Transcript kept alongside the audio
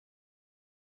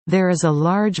there is a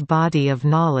large body of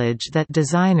knowledge that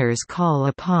designers call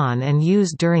upon and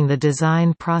use during the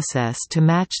design process to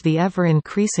match the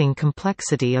ever-increasing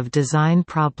complexity of design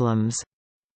problems.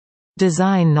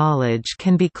 Design knowledge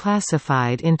can be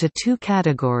classified into two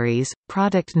categories: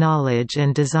 product knowledge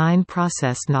and design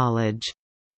process knowledge.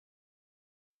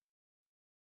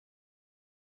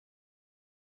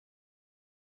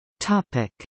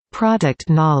 Topic: Product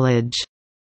knowledge.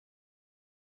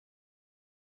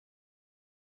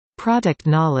 Product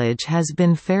knowledge has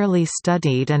been fairly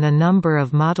studied and a number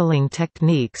of modeling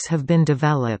techniques have been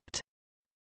developed.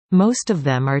 Most of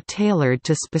them are tailored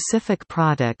to specific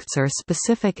products or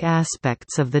specific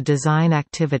aspects of the design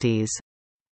activities.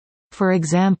 For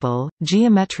example,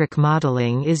 geometric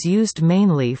modeling is used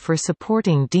mainly for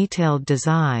supporting detailed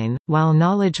design, while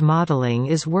knowledge modeling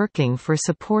is working for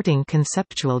supporting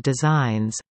conceptual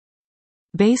designs.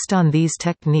 Based on these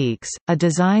techniques, a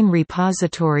design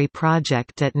repository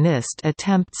project at NIST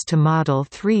attempts to model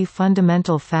three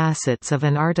fundamental facets of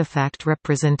an artifact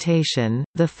representation: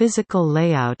 the physical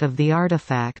layout of the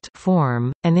artifact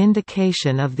form, an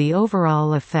indication of the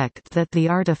overall effect that the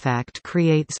artifact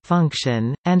creates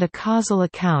function, and a causal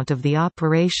account of the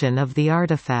operation of the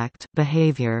artifact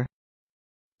behavior.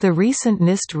 The recent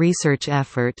NIST research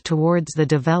effort towards the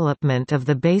development of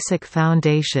the basic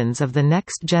foundations of the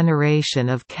next generation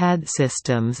of CAD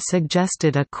systems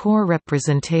suggested a core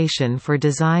representation for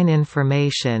design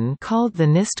information called the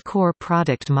NIST Core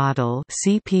Product Model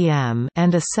 (CPM)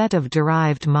 and a set of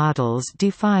derived models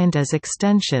defined as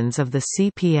extensions of the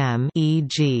CPM,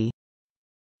 e.g.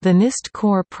 The NIST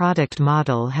Core Product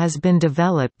Model has been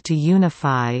developed to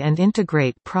unify and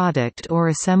integrate product or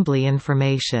assembly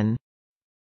information.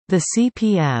 The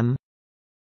CPM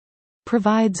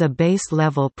provides a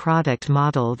base-level product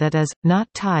model that is, not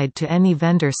tied to any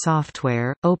vendor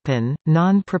software, open,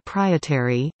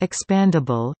 non-proprietary,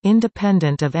 expandable,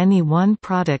 independent of any one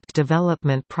product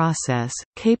development process,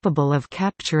 capable of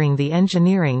capturing the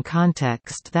engineering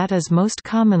context that is most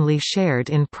commonly shared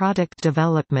in product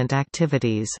development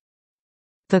activities.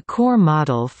 The core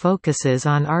model focuses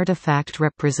on artifact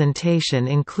representation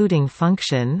including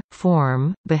function,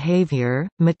 form, behavior,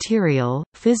 material,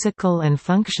 physical and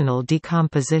functional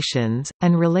decompositions,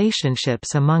 and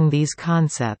relationships among these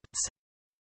concepts.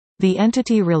 The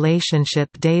entity relationship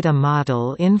data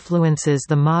model influences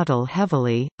the model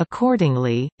heavily.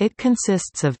 Accordingly, it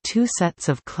consists of two sets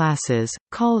of classes,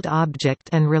 called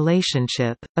object and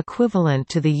relationship, equivalent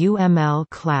to the UML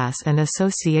class and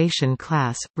association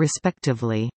class,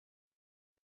 respectively.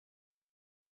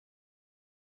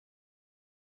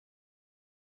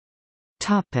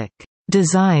 Topic: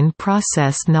 Design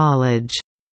process knowledge.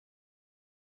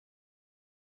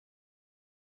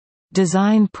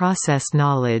 Design process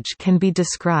knowledge can be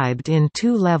described in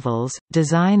two levels: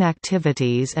 design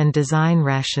activities and design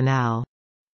rationale.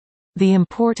 The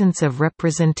importance of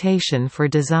representation for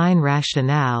design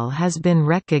rationale has been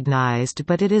recognized,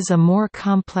 but it is a more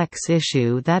complex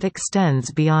issue that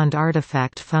extends beyond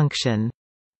artifact function.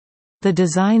 The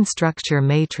design structure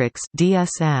matrix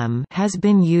 (DSM) has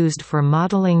been used for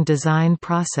modeling design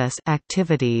process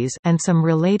activities, and some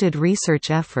related research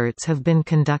efforts have been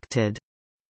conducted.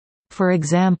 For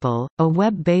example, a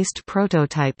web-based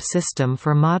prototype system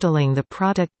for modeling the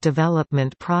product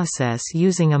development process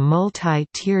using a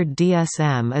multi-tiered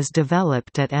DSM is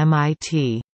developed at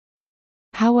MIT.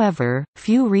 However,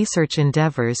 few research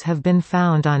endeavors have been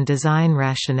found on design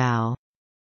rationale.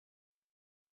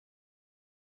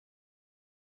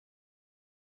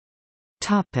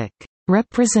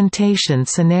 Representation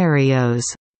scenarios.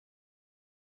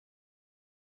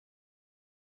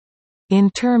 In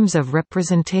terms of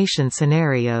representation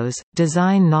scenarios,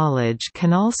 design knowledge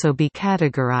can also be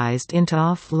categorized into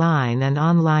offline and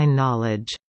online knowledge.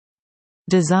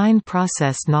 Design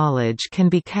process knowledge can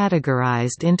be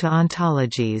categorized into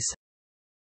ontologies.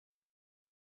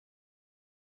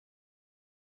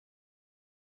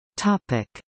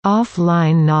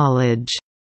 Offline knowledge.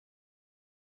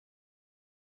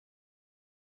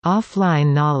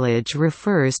 Offline knowledge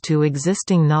refers to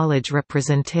existing knowledge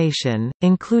representation,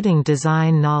 including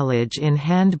design knowledge in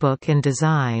handbook and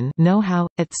design know-how,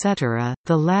 etc.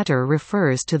 The latter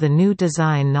refers to the new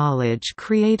design knowledge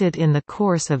created in the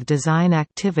course of design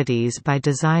activities by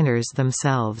designers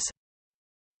themselves.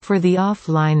 For the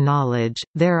offline knowledge,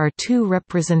 there are two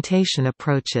representation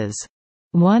approaches.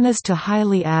 One is to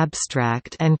highly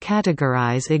abstract and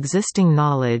categorize existing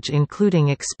knowledge including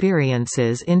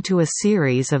experiences into a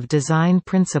series of design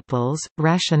principles,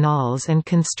 rationales and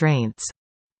constraints.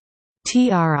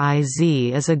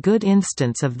 TRIZ is a good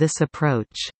instance of this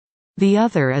approach. The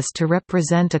other is to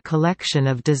represent a collection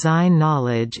of design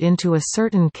knowledge into a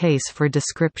certain case for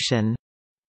description.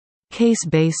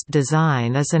 Case-based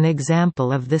design is an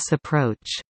example of this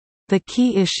approach. The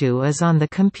key issue is on the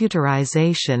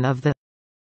computerization of the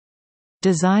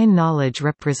design knowledge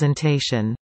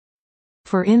representation.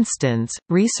 For instance,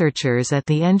 researchers at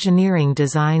the Engineering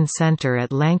Design Centre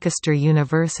at Lancaster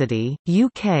University,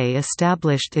 UK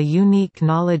established a unique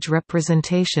knowledge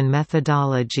representation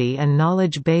methodology and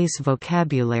knowledge base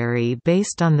vocabulary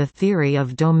based on the theory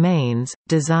of domains,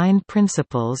 design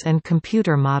principles and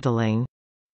computer modelling.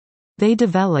 They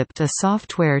developed a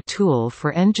software tool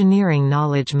for engineering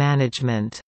knowledge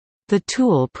management. The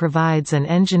tool provides an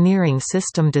engineering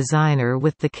system designer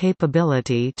with the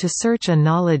capability to search a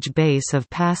knowledge base of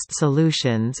past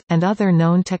solutions, and other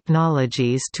known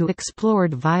technologies to explore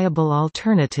viable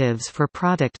alternatives for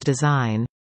product design.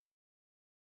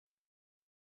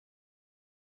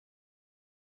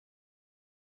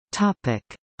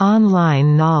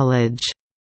 Online knowledge.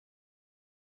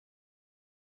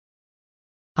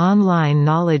 Online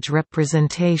knowledge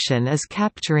representation is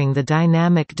capturing the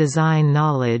dynamic design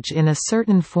knowledge in a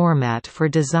certain format for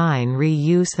design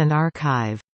reuse and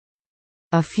archive.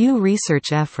 A few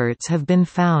research efforts have been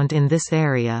found in this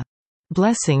area.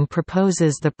 Blessing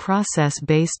proposes the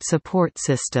Process-Based Support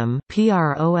System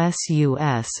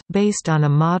 (PROSUS) based on a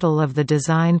model of the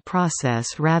design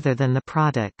process rather than the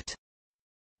product.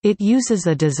 It uses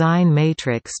a design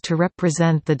matrix to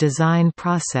represent the design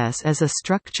process as a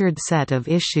structured set of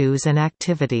issues and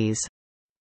activities.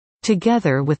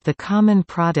 Together with the Common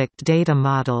Product Data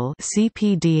Model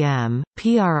 (CPDM),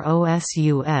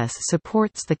 PROSUS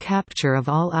supports the capture of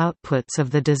all outputs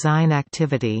of the design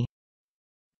activity.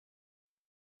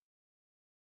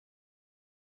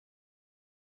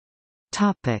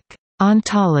 Topic: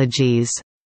 Ontologies.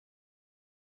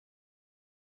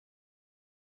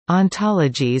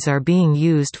 Ontologies are being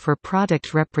used for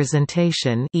product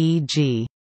representation, e.g.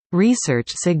 research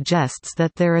suggests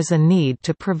that there is a need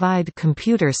to provide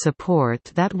computer support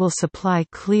that will supply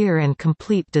clear and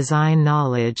complete design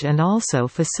knowledge and also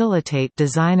facilitate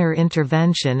designer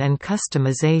intervention and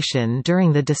customization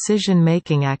during the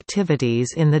decision-making activities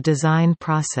in the design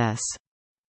process.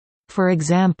 For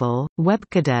example,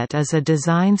 WebCadet is a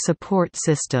design support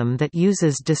system that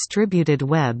uses distributed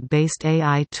web-based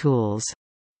AI tools.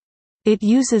 It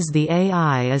uses the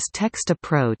AI as text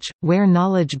approach, where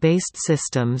knowledge-based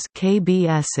systems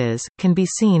 (KBSs) can be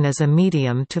seen as a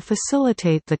medium to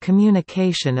facilitate the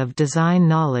communication of design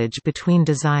knowledge between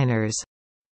designers.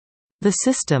 The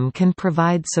system can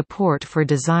provide support for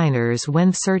designers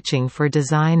when searching for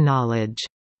design knowledge.